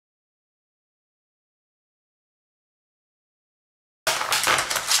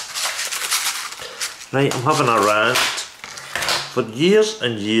Right, I'm having a rant. For years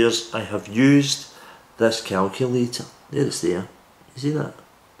and years I have used this calculator. There it's there. You see that?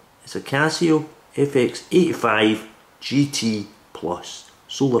 It's a Casio fx-83GT Plus.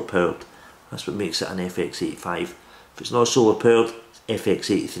 Solar powered. That's what makes it an FX85. If it's not solar powered, it's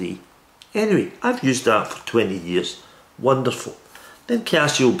FX83. Anyway, I've used that for 20 years. Wonderful. Then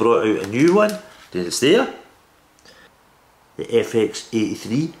Casio brought out a new one. There it's there. The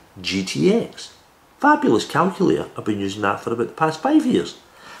fx-83GTX. Fabulous calculator. I've been using that for about the past 5 years.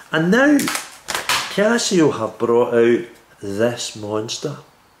 And now Casio have brought out this monster.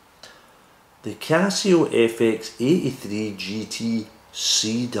 The Casio fx-83GT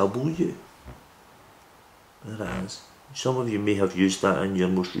CW. There it is. Some of you may have used that in your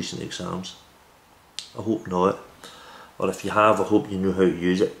most recent exams. I hope not. Or if you have, I hope you know how to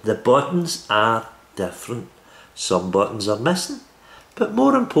use it. The buttons are different. Some buttons are missing. But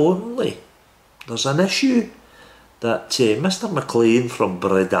more importantly, there's an issue that Mr. McLean from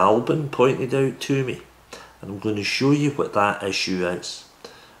Bridalbin pointed out to me. And I'm going to show you what that issue is.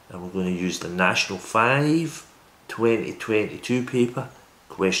 And we're going to use the National 5 2022 paper,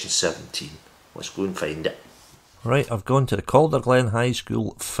 question 17. Let's go and find it. Right, I've gone to the Calderglen High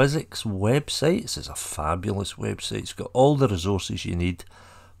School Physics website. This is a fabulous website. It's got all the resources you need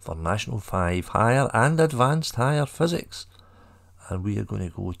for National 5 Higher and Advanced Higher Physics. And we are going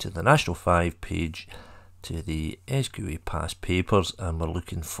to go to the National 5 page to the SQA past papers, and we're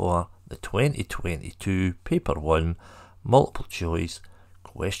looking for the 2022 paper 1 multiple choice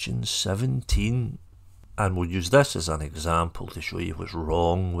question 17. And we'll use this as an example to show you what's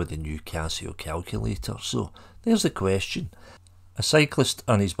wrong with the new Casio calculator. So there's the question. A cyclist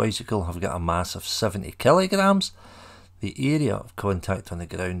and his bicycle have got a mass of 70 kilograms. The area of contact on the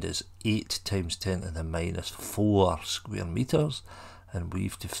ground is 8 times 10 to the minus 4 square meters, and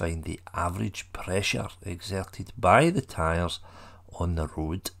we've to find the average pressure exerted by the tyres on the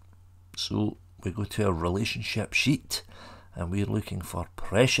road. So we go to our relationship sheet, and we're looking for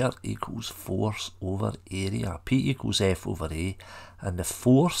pressure equals force over area. P equals F over A, and the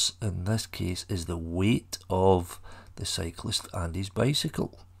force in this case is the weight of the cyclist and his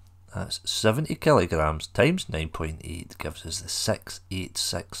bicycle. That's 70 kilograms times 9.8 gives us the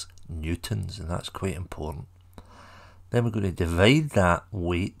 686 newtons, and that's quite important. Then we're going to divide that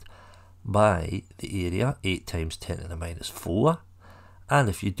weight by the area, 8 times 10 to the minus 4. And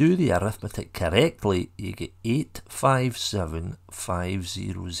if you do the arithmetic correctly, you get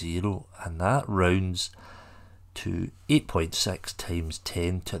 857,500, and that rounds to 8.6 times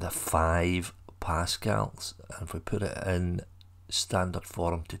 10 to the 5 pascals. And if we put it in standard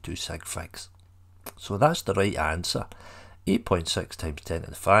form to 2 sig figs. So that's the right answer. 8.6 times 10 to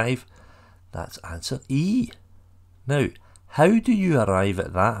the 5. That's answer E. Now, how do you arrive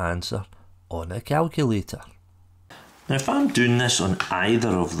at that answer on a calculator? Now, if I'm doing this on either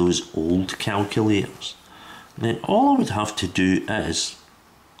of those old calculators, then all I would have to do is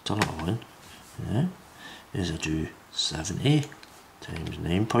turn it on. Yeah, is I do 70 times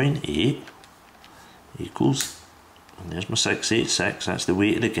 9.8 equals, and there's my 686, that's the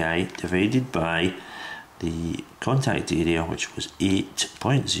weight of the guy, divided by the contact area, which was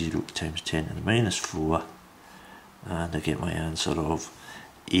 8.0 times 10 to the minus 4, and I get my answer of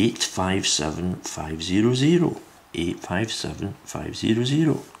 857,500.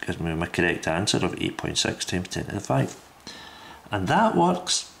 857,500 gives me my correct answer of 8.6 times 10 to the 5. And that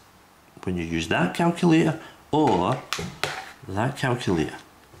works when you use that calculator or that calculator.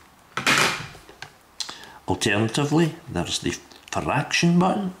 Alternatively, there's the fraction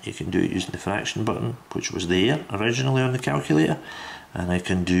button. You can do it using the fraction button, which was there originally on the calculator. And I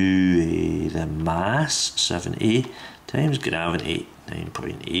can do the mass, 70, times gravity,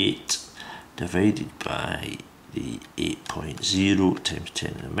 9.8, divided by the 8.0 times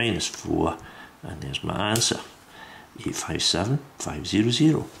 10 to the minus 4, and there's my answer,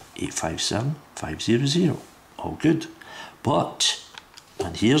 857,500, 857,500, all good. But,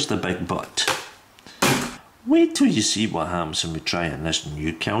 and here's the big but, wait till you see what happens when we try on this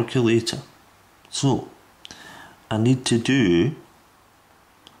new calculator. So, I need to do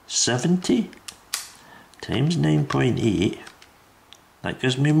 70 times 9.8, that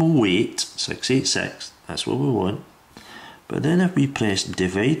gives me my weight, 686, that's what we want. But then if we press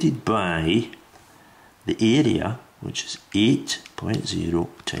divided by the area, which is 8.0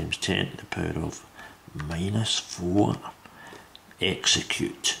 times 10 to the power of minus 4,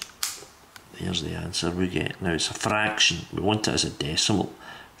 execute. There's the answer we get. Now it's a fraction, we want it as a decimal.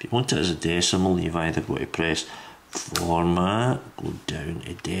 If you want it as a decimal, you've either got to press format, go down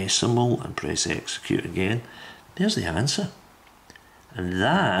to decimal and press execute again. There's the answer. And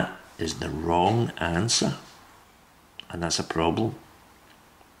that is the wrong answer, and that's a problem.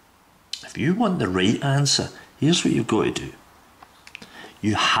 If you want the right answer, here's what you've got to do.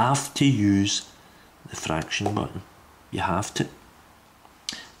 You have to use the fraction button. You have to.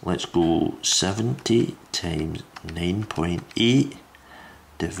 Let's go 70 times 9.8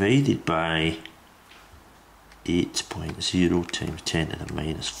 divided by 8.0 times 10 to the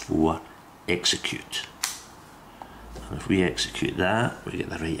minus 4. Execute. And if we execute that, we get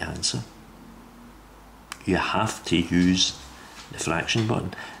the right answer. You have to use the fraction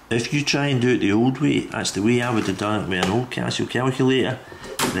button. If you try and do it the old way, that's the way I would have done it with an old Casio calculator,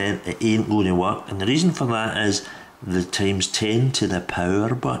 then it ain't going to work. And the reason for that is the times 10 to the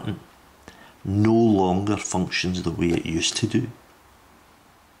power button no longer functions the way it used to do.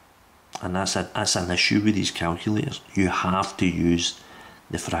 And that's an issue with these calculators. You have to use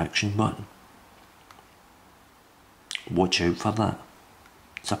the fraction button. Watch out for that.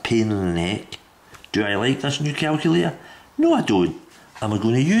 It's a pain in the neck. Do I like this new calculator? No, I don't. Am I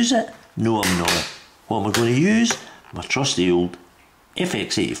going to use it? No, I'm not. What am I going to use? My trusty old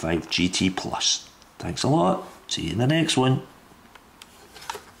fx-83GT Plus. Thanks a lot. See you in the next one.